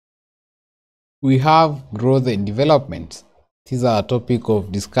We have growth and development. This is our topic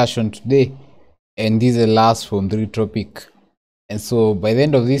of discussion today, and this is the last from 3 topic. And so by the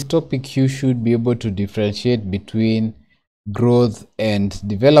end of this topic, you should be able to differentiate between growth and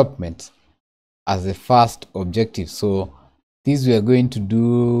development as the first objective. So this we are going to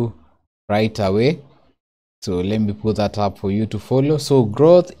do right away. So let me put that up for you to follow. So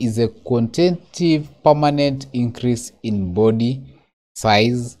growth is a quantitative permanent increase in body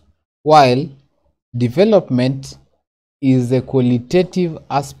size, while development is a qualitative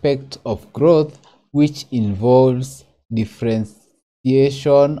aspect of growth which involves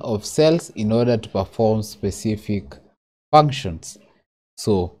differentiation of cells in order to perform specific functions.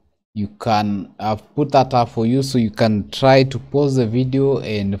 So you can have put that up for you, so you can try to pause the video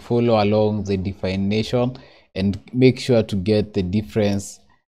and follow along the definition and make sure to get the difference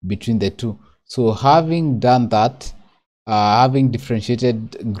between the two. So having done that, having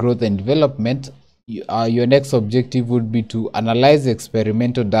differentiated growth and development, your next objective would be to analyze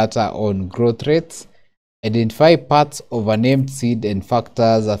experimental data on growth rates, identify parts of a named seed and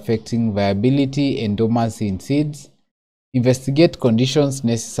factors affecting viability and dormancy in seeds, investigate conditions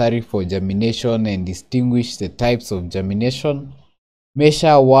necessary for germination and distinguish the types of germination,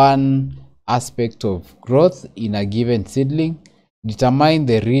 measure one aspect of growth in a given seedling, determine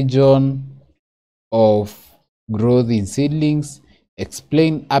the region of growth in seedlings,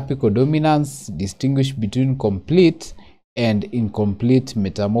 explain apical dominance, distinguish between complete and incomplete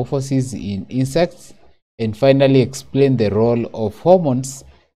metamorphosis in insects, and finally explain the role of hormones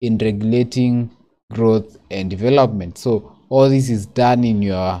in regulating growth and development. So all this is done in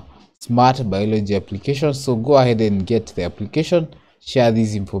your smart biology application. So go ahead and get the application, share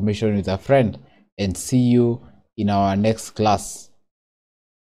this information with a friend, and see you in our next class.